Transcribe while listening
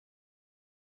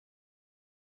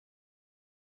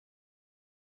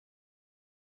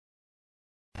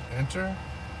enter.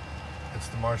 It's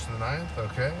the March the 9th,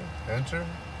 okay, enter.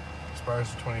 Expires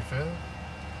the 25th,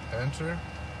 enter.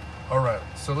 All right,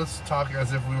 so let's talk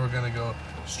as if we were gonna go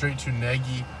straight to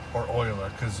Nagy or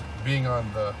Euler, because being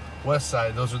on the west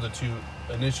side, those are the two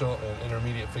initial and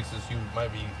intermediate fixes you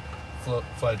might be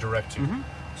fly direct to.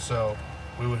 So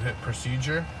we would hit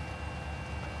procedure,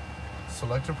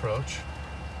 select approach,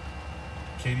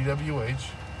 KDWH,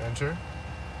 enter,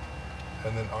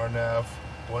 and then RNAV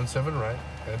 17 right,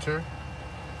 enter.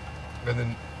 And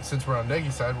then since we're on Nagy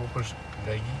side, we'll push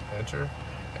Nagy, enter,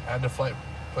 add to flight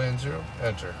plan 0,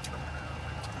 enter.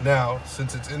 Now,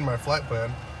 since it's in my flight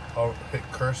plan, I'll hit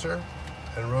cursor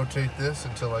and rotate this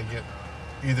until I get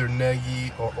either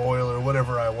Nagy or Euler or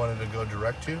whatever I wanted to go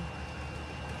direct to.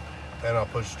 And I'll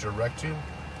push direct to,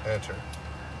 enter.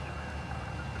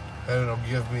 And it'll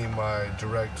give me my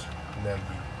direct Nagy.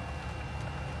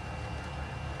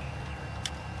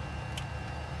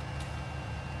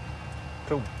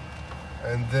 Cool.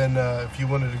 And then if you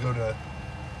wanted to go to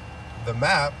the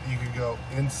map, you could go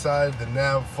inside the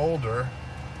nav folder.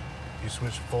 You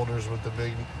switch folders with the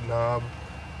big knob,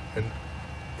 and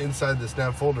inside this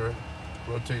nav folder,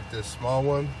 rotate this small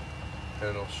one, and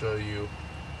it'll show you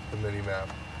the mini map.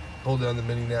 Hold down the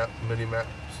mini map,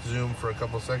 zoom for a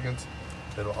couple seconds.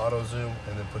 It'll auto zoom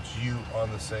and then puts you on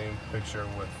the same picture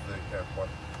with the airport,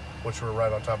 which we're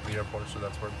right on top of the airport, so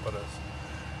that's where it put us.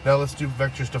 Now let's do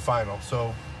vectors to final.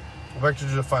 So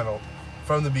vectors to final,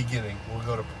 from the beginning, we'll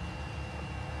go to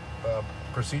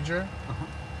procedure,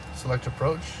 select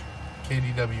approach,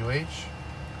 KDWH,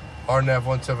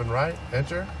 RNAV 17 right,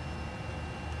 enter,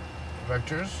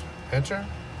 vectors, enter,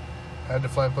 add to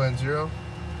flight plan 0,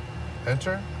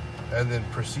 enter, and then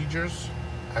procedures,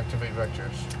 activate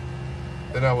vectors.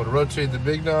 Then I would rotate the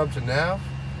big knob to nav,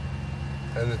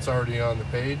 and it's already on the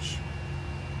page.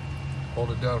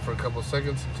 Hold it down for a couple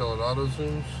seconds until it auto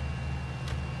zooms,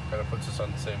 and it puts us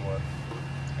on the same one.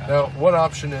 Gotcha. Now, one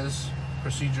option is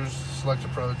procedures, select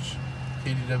approach,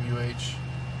 KDWH.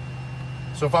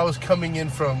 So if I was coming in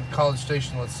from College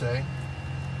Station, let's say,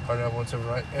 RNAV 17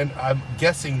 right, and I'm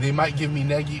guessing they might give me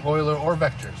Nagy, Euler, or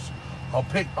vectors. I'll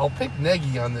pick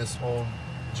Nagy on this old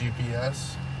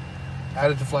GPS,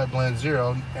 add it to flight plan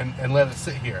 0, and let it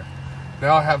sit here.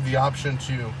 Now I have the option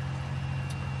to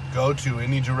go to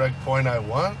any direct point I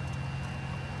want,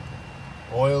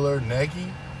 Euler,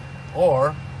 Nagy,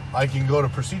 or I can go to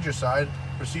procedure side,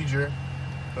 procedure,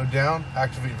 go down,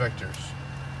 activate vectors.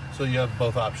 So you have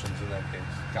both options in that case.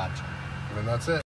 Gotcha. And that's it.